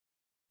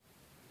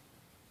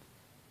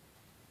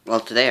Well,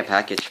 today a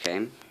package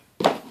came.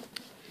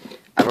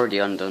 I've already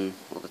undone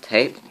all the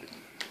tape.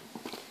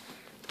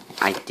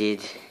 I did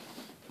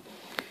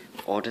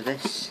order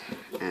this,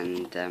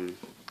 and I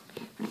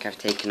think I've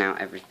taken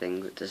out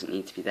everything that doesn't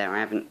need to be there. I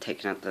haven't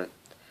taken out the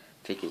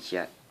figures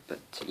yet, but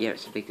yeah,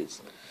 it's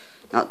figures,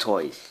 not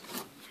toys.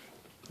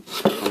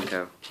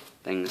 FUNKO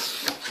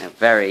things. They're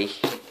very,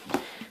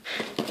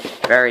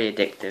 very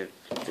addictive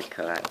to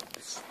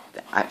collect.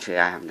 Actually,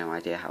 I have no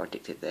idea how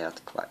addictive they are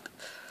to collect.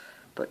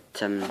 But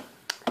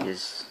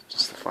here's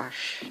just the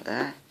flash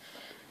there,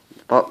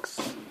 the box,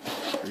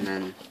 and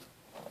then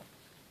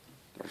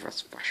the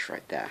reverse flash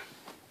right there.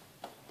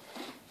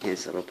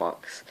 Here's the little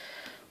box.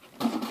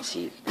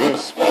 See,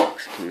 this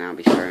box can now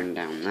be thrown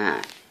down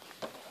there,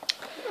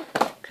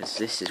 because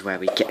this is where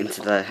we get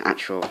into the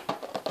actual.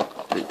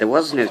 There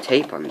was no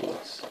tape on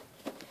these.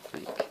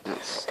 Like,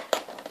 that's.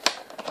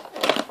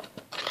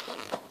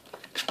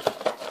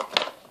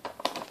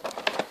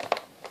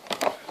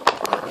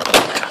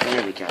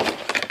 There we go.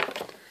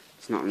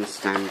 It's not on the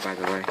stand, by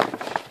the way.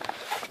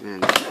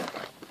 And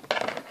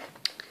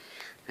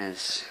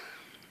there's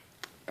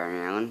Barry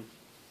Allen.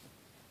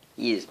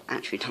 He is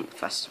actually not the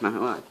fastest man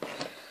alive.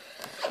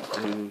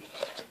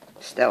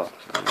 Still,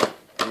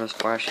 Reverse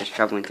Flash is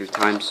travelling through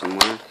time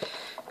somewhere,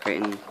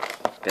 creating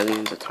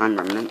billions of time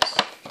remnants.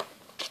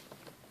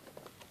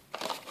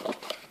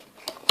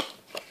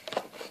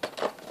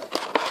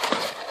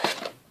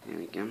 There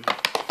we go.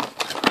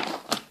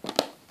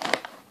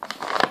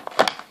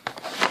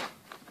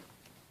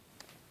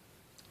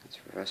 That's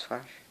Reverse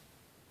Flash.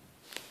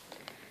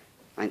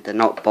 Like, they're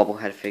not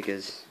bobblehead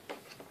figures,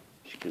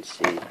 as you can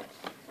see.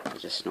 They're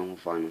just normal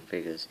vinyl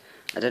figures.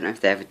 I don't know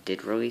if they ever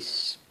did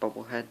release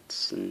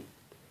bobbleheads, and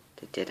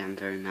they did. I'm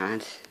very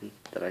mad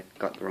that I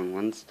got the wrong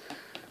ones.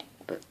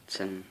 But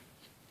to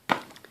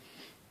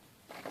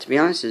be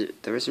honest,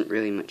 there isn't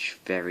really much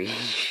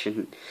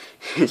variation.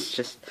 It's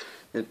just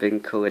they've been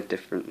coloured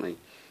differently.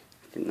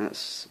 I think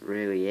that's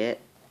really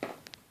it.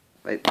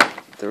 Like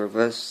the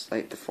reverse,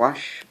 like the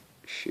Flash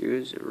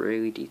shoes are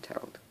really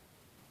detailed.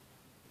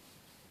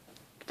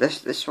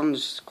 This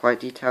one's quite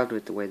detailed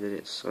with the way that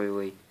it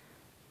slowly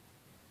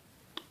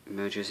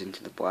merges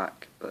into the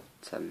black, but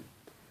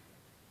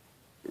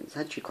it's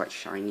actually quite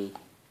shiny.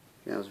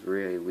 That was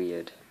really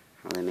weird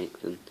how they make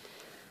them.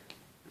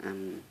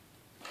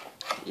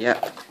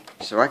 Yeah,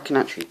 so I can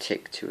actually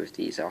tick 2 of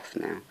these off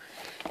now.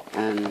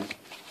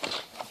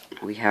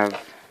 We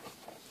have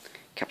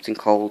Captain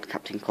Cold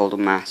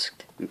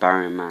Unmasked, and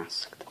Barry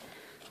Unmasked.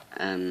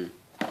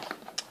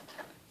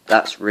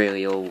 That's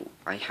really all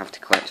I have to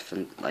collect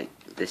from like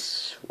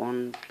this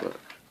one, but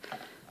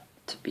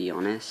to be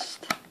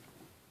honest,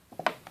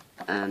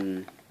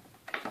 they're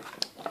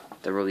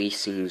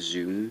releasing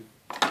Zoom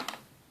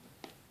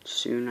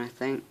soon, I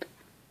think.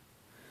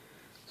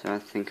 So I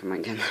think I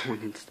might get that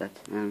one instead.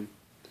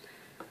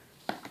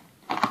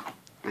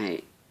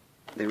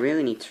 They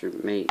really need to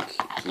make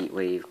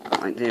Heatwave.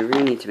 Like, they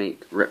really need to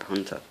make Rip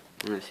Hunter.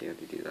 I want to see how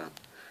they do that.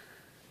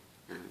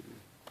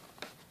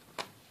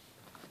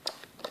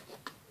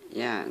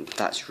 Yeah,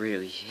 that's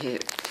really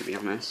it, to be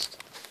honest.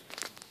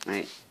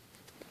 Like,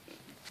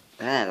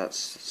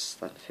 that's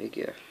that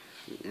figure.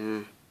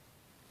 Yeah.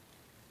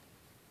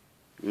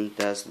 And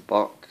there's the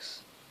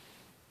box.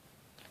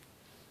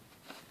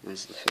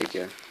 There's the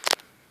figure.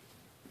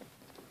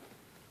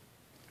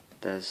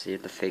 There's the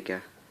other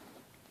figure.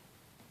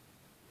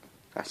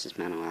 Fastest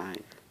man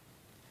alive.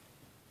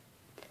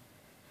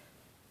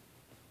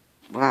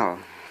 Wow,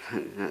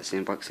 that's the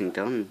unboxing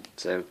done.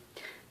 So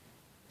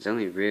there's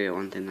only really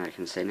one thing that I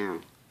can say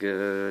now.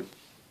 Goodbye.